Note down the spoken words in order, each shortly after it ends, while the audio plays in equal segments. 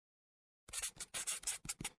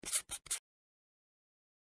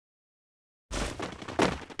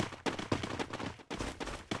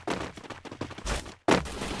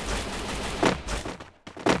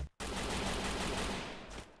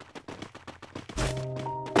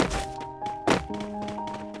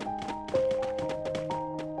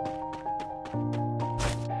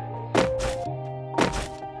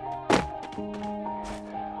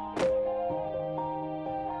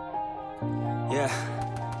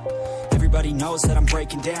Everybody knows that I'm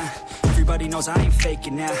breaking down. Everybody knows I ain't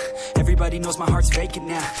faking now. Everybody knows my heart's vacant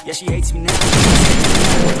now. Yeah, she hates me now.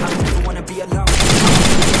 I don't ever wanna be alone.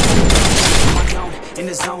 I'm on my own, in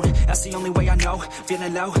the zone. That's the only way I know.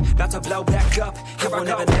 Feeling low, about to blow back up. I won't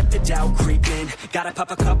ever let the doubt creep in. Gotta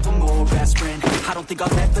pop a couple more aspirin. I don't think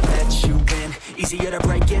I'll ever let you in. Easier to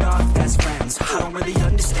break it off as friends. I don't really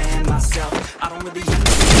understand myself. I don't really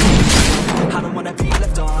understand. I don't wanna be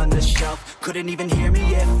left on the shelf. Couldn't even hear me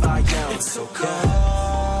if I yelled. It's so cold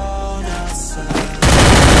outside.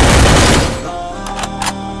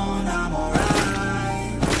 Alone, I'm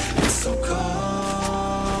alright. It's so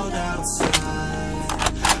cold outside.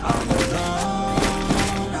 I'm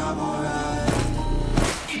alone, I'm alright.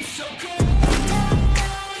 It's so cold outside.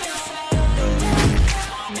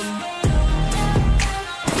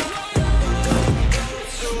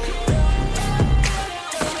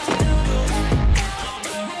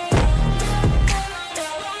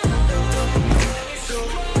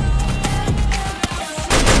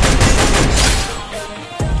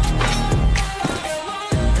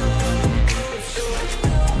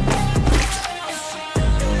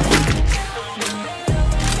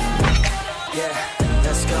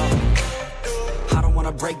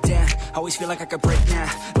 Break down, always feel like I could break now,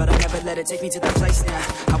 but I never let it take me to that place now.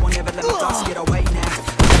 I won't ever let my thoughts get away now. I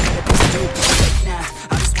don't let it be so fake now.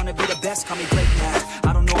 I just wanna be the best, call me great now.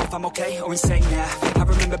 I don't know if I'm okay or insane now. I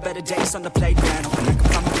remember better days on the playground, hoping I can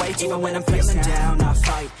find my way even when I'm feeling down. I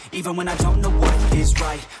fight, even when I don't know what is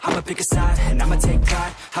right. I'ma pick a side and I'ma take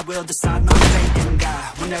pride. I will decide my fate and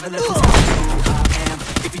die. Will never let them tell me who I am.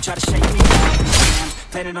 If you try to shake me, I'll be jammed.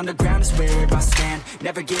 Planet on the ground is where I stand.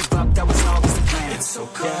 Never give up, that was always the plan. It's so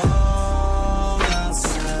cold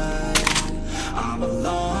outside. I'm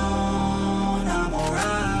alone, I'm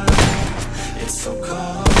alright. It's so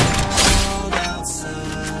cold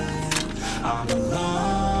outside. I'm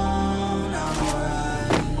alone, I'm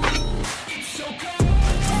alright. It's so cold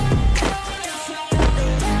outside.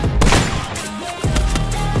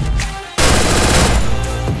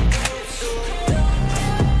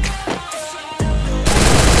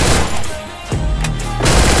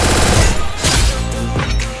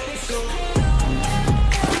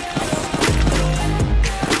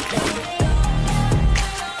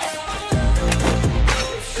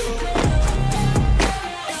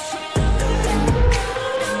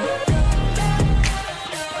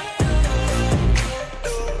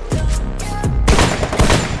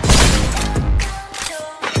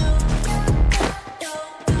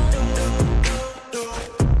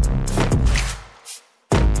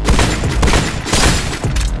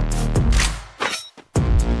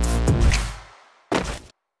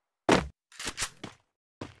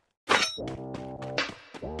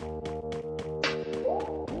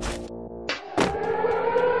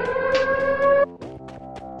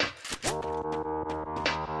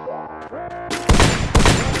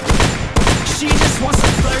 She just wants to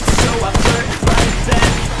flirt, so I flirt right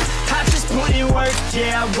back. I just put in work,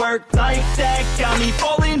 yeah, I work like that. Got me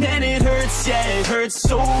falling and it hurts, yeah, it hurts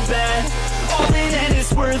so bad. All in and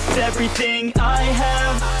it's worth everything I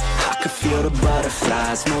have. I could feel the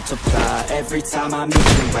butterflies multiply every time I meet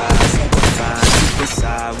your eyes. Amplify deep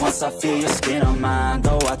inside once I feel your skin on mine.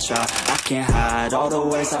 Though I try, I can't hide all the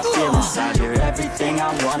ways I feel inside. You're everything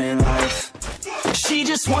I want in life. She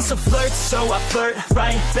just wants to flirt, so I flirt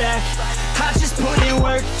right back. I just put in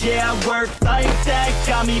work, yeah, I work like that.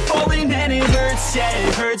 Got me falling and it hurts, yeah,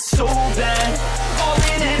 it hurts so bad. All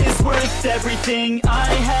in and it's worth everything I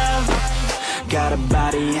have. Got a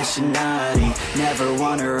body and she naughty, never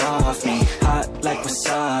want her off me. Hot like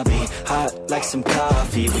wasabi, hot like some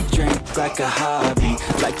coffee. We drink like a hobby,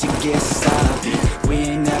 like to get sloppy. We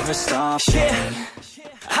ain't never stopping. Yeah.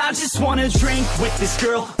 I just wanna drink with this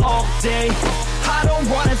girl all day. I don't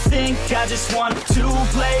wanna think, I just want to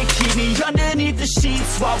play. Keep me underneath the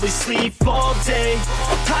sheets while we sleep all day.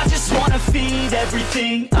 I just wanna feed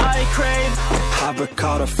everything I crave. I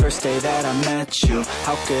recall the first day that I met you.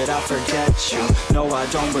 How could I forget you? No, I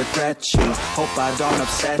don't regret you. Hope I don't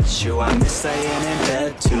upset you. I miss laying in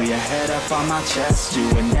bed too. Your head up on my chest, you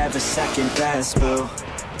were never second best, boo.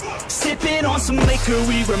 Sipping on some liquor,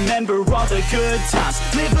 we remember all the good times.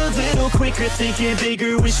 Live a little quicker, thinking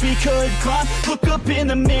bigger, wish we could climb. Look up in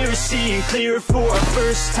the mirror, seeing clear for our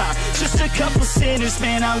first time. Just a couple sinners,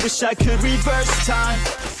 man, I wish I could reverse time.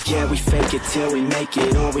 Yeah, we fake it till we make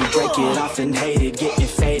it, or we break it. Often hated, getting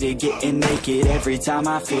faded, getting naked. Every time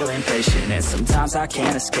I feel impatient, and sometimes I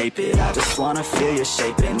can't escape it. I just wanna feel you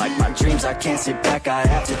shaping, like my dreams, I can't sit back, I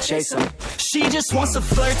have to chase them. She just wants to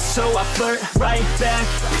flirt, so I flirt right back.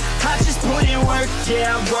 I just put in work,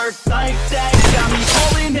 yeah, I work like that. Got me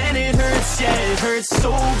falling and it hurts, yeah, it hurts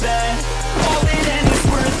so bad. All in and it's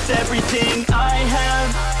worth everything I have.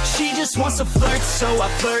 She just wants to flirt, so I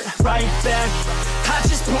flirt right back. I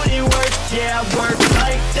just put in work, yeah, I work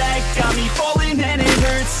like that. Got me falling and it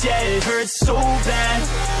hurts, yeah, it hurts so bad.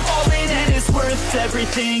 All in and it's worth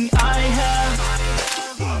everything I have.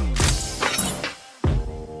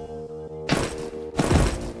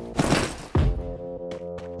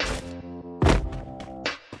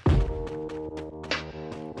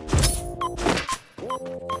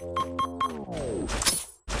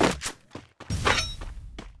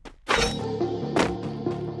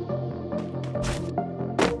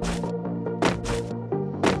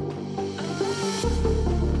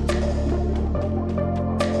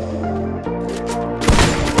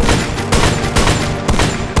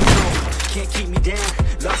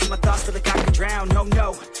 No,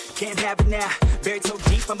 no, can't have it now. Buried so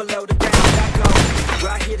deep, I'm below the ground. I go,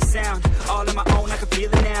 where I hear the sound, all on my own, I can feel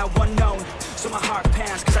it now. Unknown, so my heart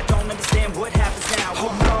pounds, cause I don't understand what happens now.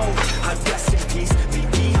 Oh no, I rest in peace,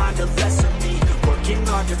 leave behind a lesser me. Working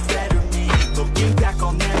hard to better me, looking back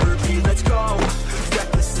I'll never be. Let's go,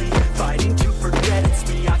 recklessly, fighting to forget it's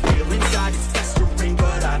me. I feel inside it's festering,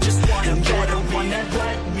 but I just want to be the one that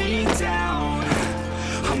let me down.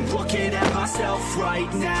 I'm looking at myself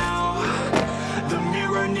right now. The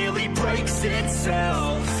mirror nearly breaks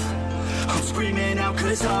itself. I'm screaming out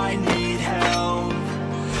cause I need help.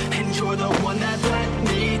 And you're the one that let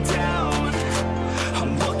me down.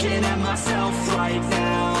 I'm looking at myself right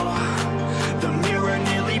now. The mirror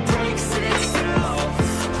nearly breaks itself.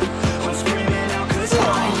 I'm screaming out cause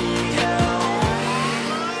I need help.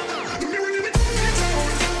 The mirror nearly breaks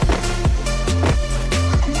itself. I'm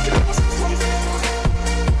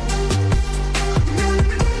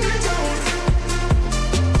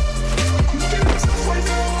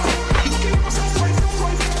looking at myself right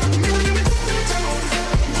now.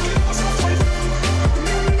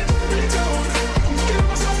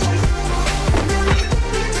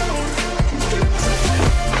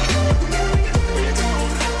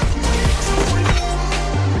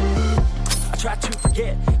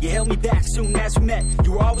 You held me back soon as we met.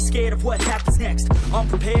 You were always scared of what happens next.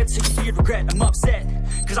 Unprepared, so you feared regret. I'm upset,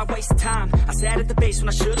 cause I wasted time. I sat at the base when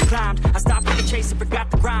I should've climbed. I stopped for the chase and forgot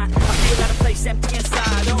the grind. I feel out of place, empty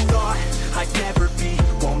inside. Oh, thought I'd never be,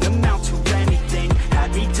 won't amount to anything.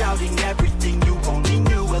 Had me doubting everything. You only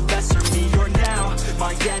knew a lesser me. You're now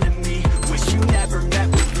my enemy. Wish you never met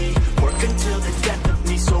with me. Work until the death of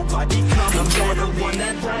me, so I become a better one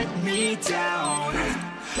that let me down.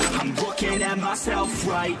 I'm looking at myself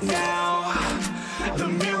right now. The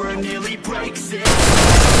mirror nearly breaks it.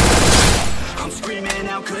 I'm screaming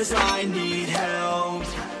out cause I need help.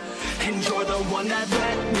 And you're the one that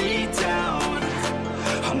let me down.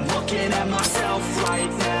 I'm looking at myself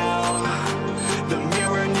right now.